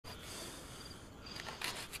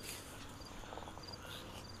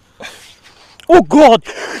Oh God!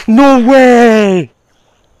 No way!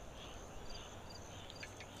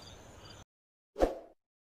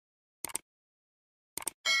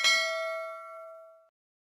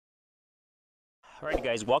 Alright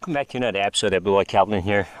guys, welcome back to another episode of Boy Calvin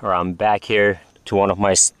here, or I'm back here to one of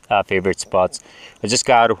my favorite spots. I just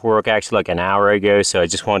got out of work actually like an hour ago, so I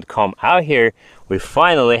just wanted to come out here. We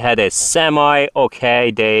finally had a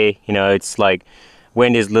semi-okay day. You know, it's like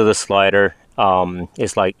wind is a little slighter.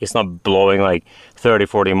 It's not blowing like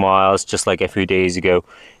 30-40 miles just like a few days ago,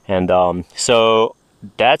 and so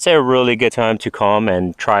that's a really good time to come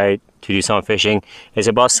and try to do some fishing. It's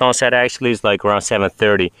about sunset actually. It's like around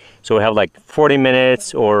 7:30, so we have like 40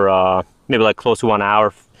 minutes or maybe like close to 1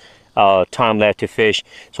 hour time left to fish.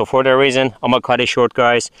 So for that reason, I'm gonna cut it short,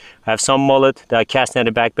 guys. I have some mullet that I cast in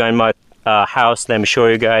the back behind my house. Let me show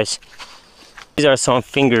you guys. These are some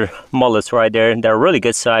finger mullets right there. They're really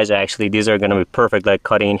good size actually. These are gonna be perfect, like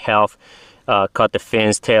cutting in half. Cut the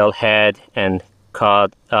fins, tail, head, and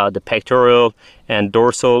cut the pectoral and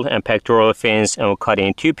dorsal and pectoral fins, and we'll cut it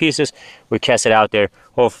in 2 pieces. We cast it out there.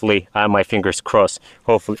 Hopefully, I have my fingers crossed.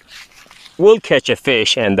 Hopefully, we'll catch a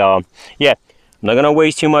fish. And yeah, I'm not gonna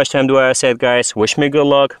waste too much time. Do what I said, guys. Wish me good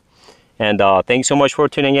luck. And thanks so much for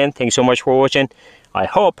tuning in. Thanks so much for watching. I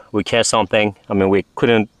hope we catch something. I mean, we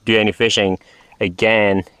couldn't do any fishing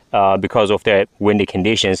again because of the windy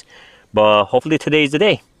conditions, but hopefully today is the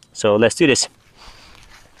day. So let's do this.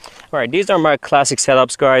 All right, these are my classic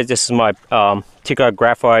setups, guys. This is my Tikka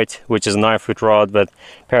graphite, which is a 9-foot rod, but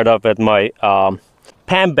paired up with my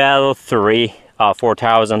Pan Battle 3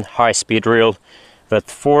 4000 high-speed reel with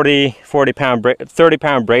 30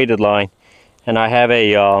 pound braided line, and I have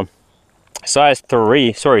a size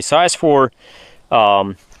 4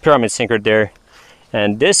 pyramid sinker there.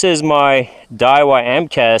 And this is my Daiwa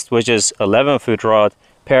M-Cast, which is 11-foot rod,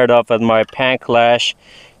 paired up with my Pan Clash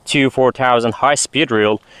 2 4000 high-speed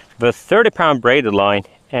reel with 30 pound braided line,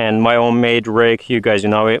 and my own made rig. You guys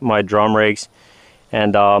know it, my drum rigs.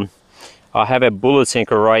 And I have a bullet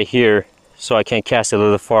sinker right here, so I can cast a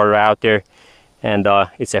little farther out there. And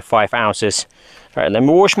it's at 5 ounces. All right, let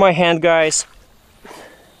me wash my hand, guys.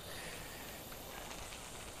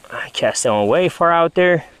 I cast that one way far out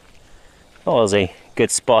there. That was a good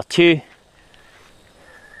spot too.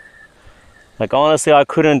 Like honestly, I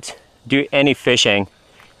couldn't do any fishing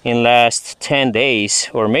in last 10 days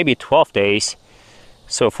or maybe 12 days.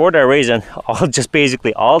 So for that reason,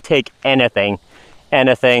 I'll take anything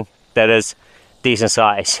that is decent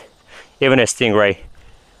size. Even a stingray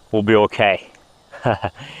will be okay.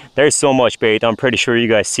 There's so much bait. I'm pretty sure you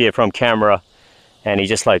guys see it from camera, and he's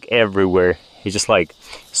just like everywhere. He's just like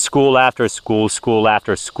school after school, school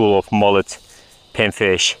after school of mullet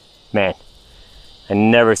pinfish. Man, I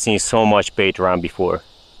never seen so much bait around before.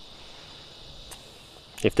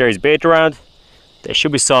 If there is bait around, there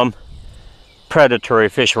should be some predatory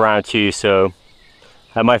fish around too, so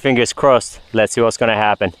I have my fingers crossed. Let's see what's gonna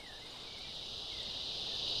happen.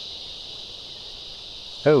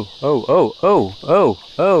 Oh, oh, oh, oh, oh,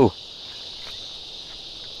 oh.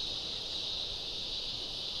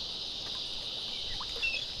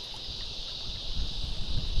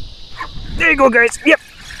 There you go, guys. Yep,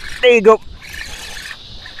 there you go.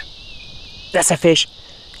 That's a fish.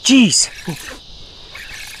 Jeez.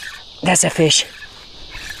 That's a fish.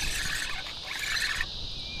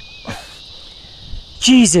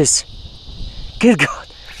 Jesus. Good God.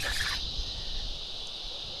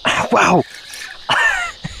 Wow.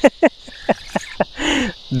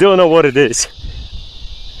 Don't know what it is.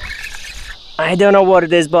 I don't know what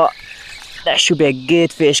it is, but that should be a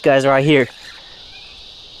good fish, guys, right here.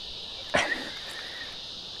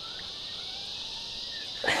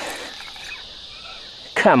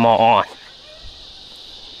 Come on.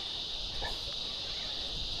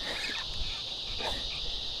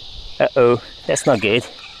 Uh-oh, that's not good.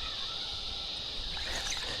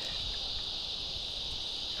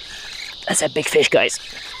 That's a big fish, guys.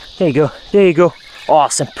 There you go, there you go.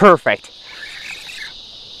 Awesome, perfect.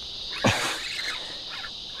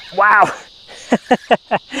 Wow.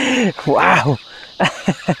 Wow.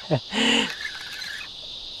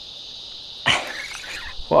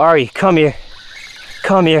 Where are you? Come here.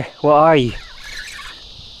 Come here. Where are you?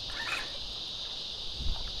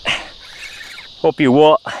 Hope you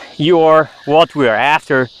are what we are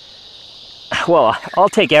after. Well, I'll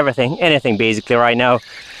take anything basically right now.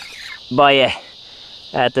 But yeah,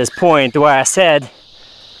 at this point where I said,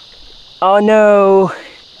 oh no,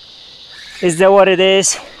 is that what it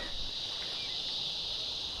is?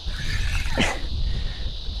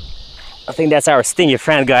 I think that's our stingy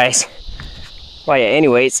friend, guys. Well, yeah,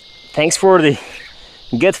 anyways, thanks for the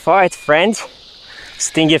good fight, friend.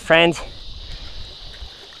 Stingy friend.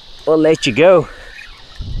 we'll let you go.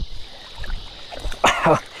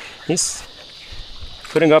 Wow, he's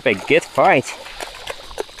putting up a good fight.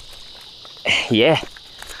 Yeah,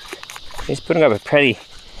 he's putting up a pretty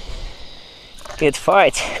good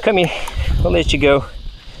fight. Come here, we'll let you go.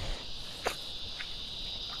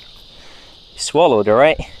 Swallowed,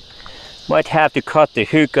 alright? Might have to cut the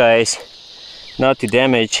hook, guys, not to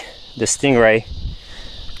damage the stingray.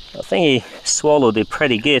 I think he swallowed it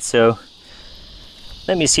pretty good, so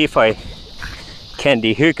let me see if I can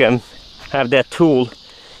dehook him. I have that tool,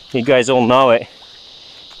 you guys all know it.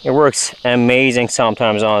 It works amazing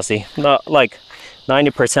sometimes, honestly. Not like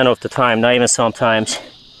 90% of the time, not even sometimes.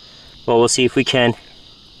 But we'll see if we can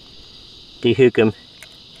dehook him.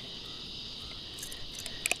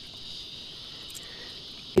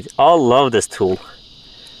 I love this tool.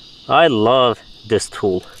 I love this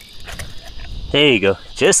tool. There you go,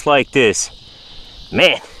 just like this.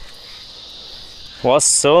 Man, was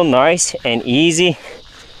so nice and easy.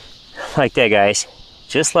 Like that, guys.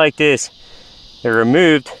 Just like this. It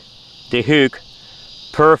removed the hook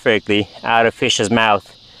perfectly out of fish's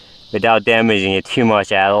mouth without damaging it too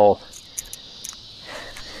much at all.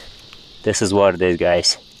 This is what it is,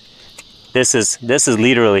 guys. This is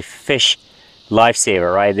literally fish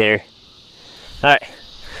lifesaver right there. All right,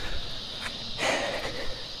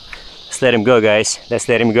 let's let him go, guys. Let's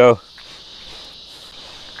let him go.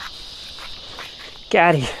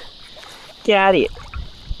 Got it. Got it.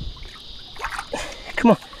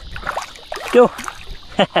 Come on. Go.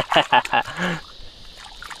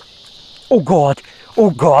 Oh God. Oh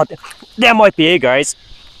God. That might be it, guys.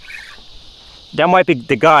 That might be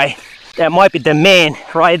the guy. That might be the man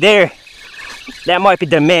right there. That might be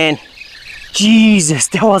the man. Jesus,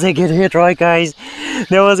 that was a good hit, right, guys?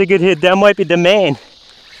 That was a good hit. That might be the man.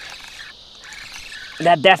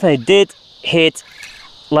 That definitely did hit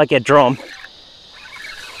like a drum.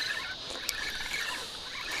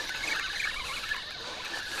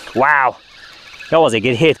 Wow, that was a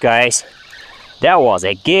good hit, guys. That was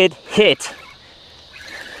a good hit.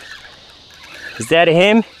 Is that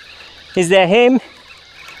him? Is that him?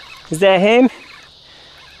 Is that him?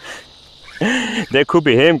 That could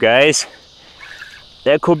be him, guys.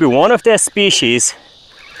 That could be one of the species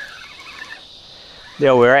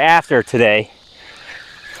that we're after today.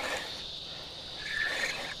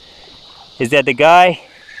 Is that the guy?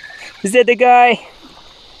 Is that the guy?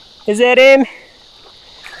 Is that him?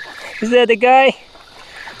 Is that the guy?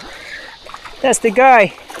 That's the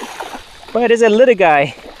guy. But is that a little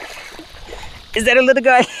guy? Is that a little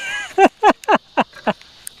guy?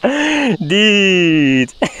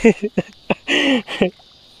 Dude.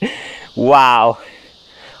 Wow.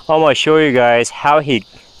 I'm gonna show you guys how he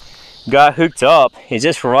got hooked up. He's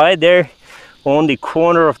just right there on the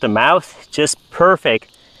corner of the mouth. Just perfect.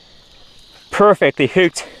 Perfectly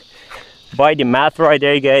hooked by the mouth right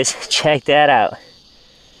there, guys. Check that out.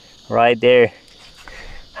 Right there.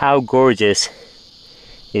 How gorgeous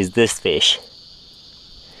is this fish?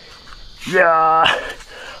 Yeah!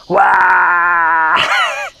 Wow!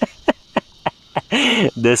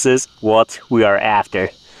 This is what we are after.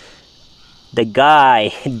 The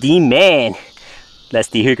guy, the man. Let's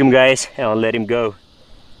dehook him, guys, and I'll let him go.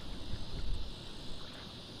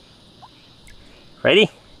 Ready?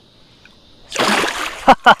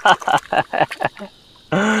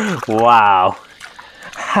 Wow.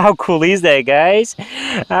 How cool is that, guys?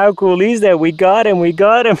 How cool is that? We got him, we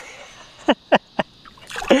got him.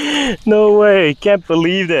 No way, can't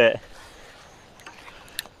believe that.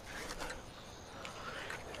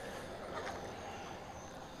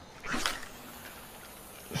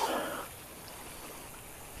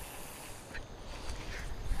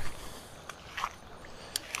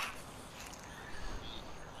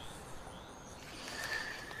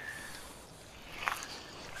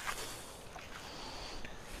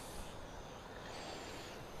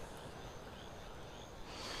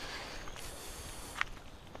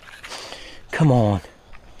 Come on.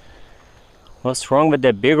 What's wrong with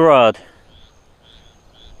that big rod?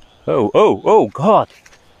 Oh, oh, oh, God.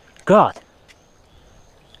 God.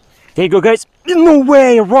 There you go, guys. No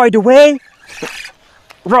way, right away.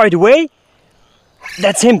 Right away.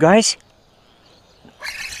 That's him, guys.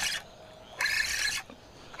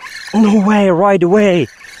 No way, right away.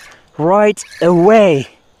 Right away.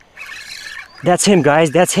 That's him,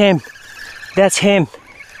 guys. That's him. That's him.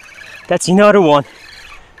 That's another one.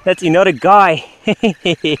 That's another guy.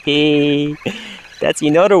 That's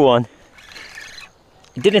another one.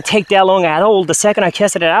 It didn't take that long at all the second I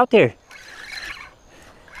casted it out there.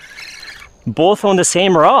 Both on the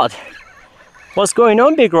same rod. What's going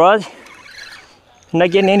on, big rod? Not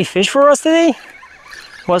getting any fish for us today?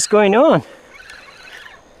 What's going on?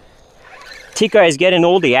 Tika is getting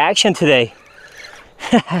all the action today.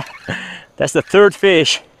 That's the third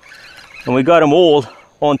fish, and we got them all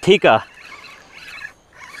on Tika.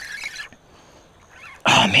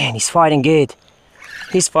 Oh man, he's fighting good.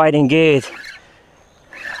 He's fighting good.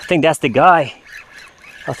 I think that's the guy.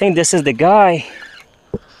 I think this is the guy.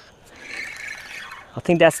 I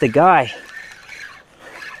think that's the guy.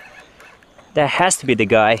 That has to be the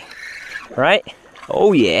guy, right?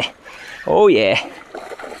 Oh yeah. Oh yeah.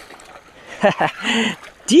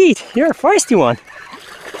 Dude, you're a feisty one.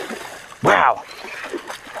 Wow.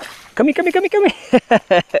 Come here, come here, come here, come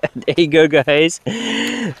here. There you go, guys.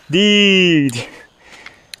 Dude.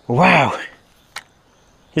 Wow.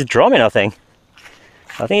 He's drumming, I think.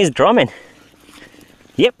 I think he's drumming.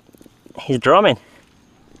 Yep, he's drumming.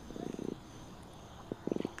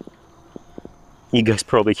 You guys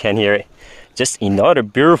probably can't hear it. Just another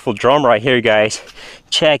beautiful drum right here, guys.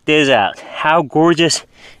 Check this out. How gorgeous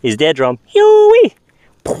is that drum? Yoo-wee!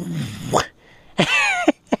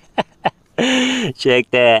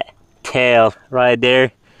 Check that tail right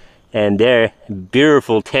there and there.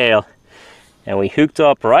 Beautiful tail. And we hooked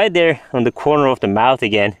up right there on the corner of the mouth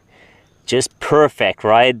again. Just perfect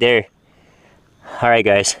right there. Alright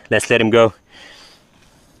guys, let's let him go.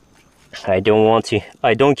 I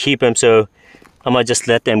don't keep him, so I'm gonna just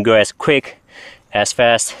let them go as quick, as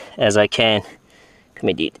fast as I can. Come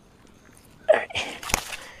here, dude. Alright.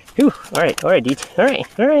 Whew. Alright, dude.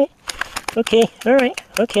 Alright. Okay, alright,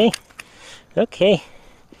 okay. Okay.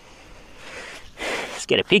 Let's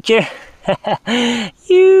get a picture.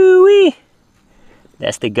 Yoo-wee!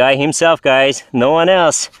 That's the guy himself, guys. No one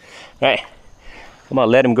else. Alright. I'm gonna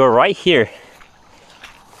let him go right here.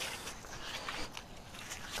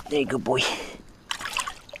 There you go, boy.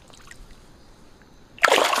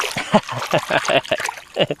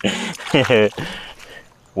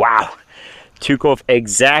 Wow. Took off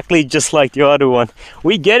exactly just like the other one.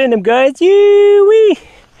 We getting them, guys. Yoo-wee!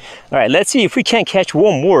 Alright, let's see if we can catch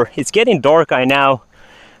one more. It's getting dark right now.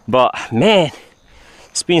 But man,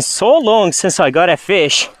 it's been so long since I got a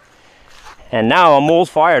fish. And now I'm all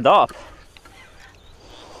fired up.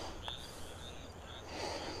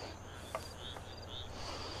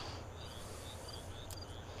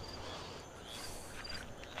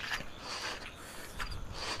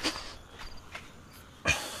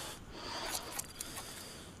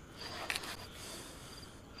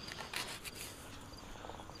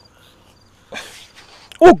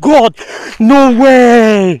 Oh God, no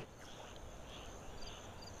way!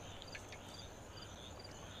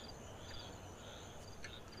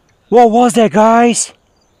 What was that, guys?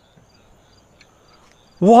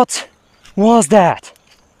 What was that?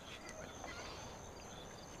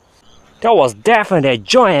 That was definitely a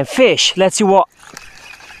giant fish. Let's see what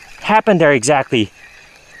happened there exactly.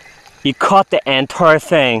 He caught the entire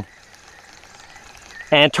thing.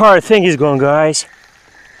 Entire thing is gone, guys.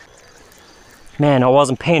 Man, I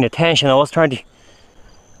wasn't paying attention. I was trying to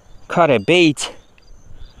cut a bait.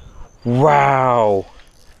 Wow.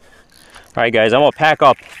 Alright guys, I'm gonna pack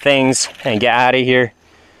up things and get out of here.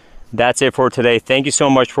 That's it for today. Thank you so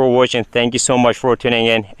much for watching. Thank you so much for tuning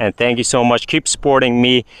in. And thank you so much. Keep supporting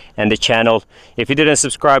me and the channel. If you didn't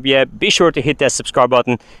subscribe yet, be sure to hit that subscribe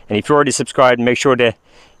button. And if you already subscribed, make sure that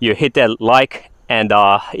you hit that like. And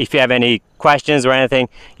if you have any questions or anything,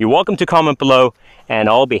 you're welcome to comment below. And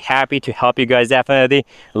I'll be happy to help you guys, definitely.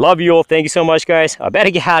 Love you all. Thank you so much, guys. I better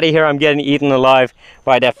get out of here. I'm getting eaten alive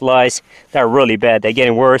by that flies. They're really bad. They're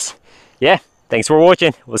getting worse. Yeah, thanks for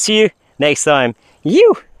watching. We'll see you next time.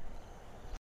 You.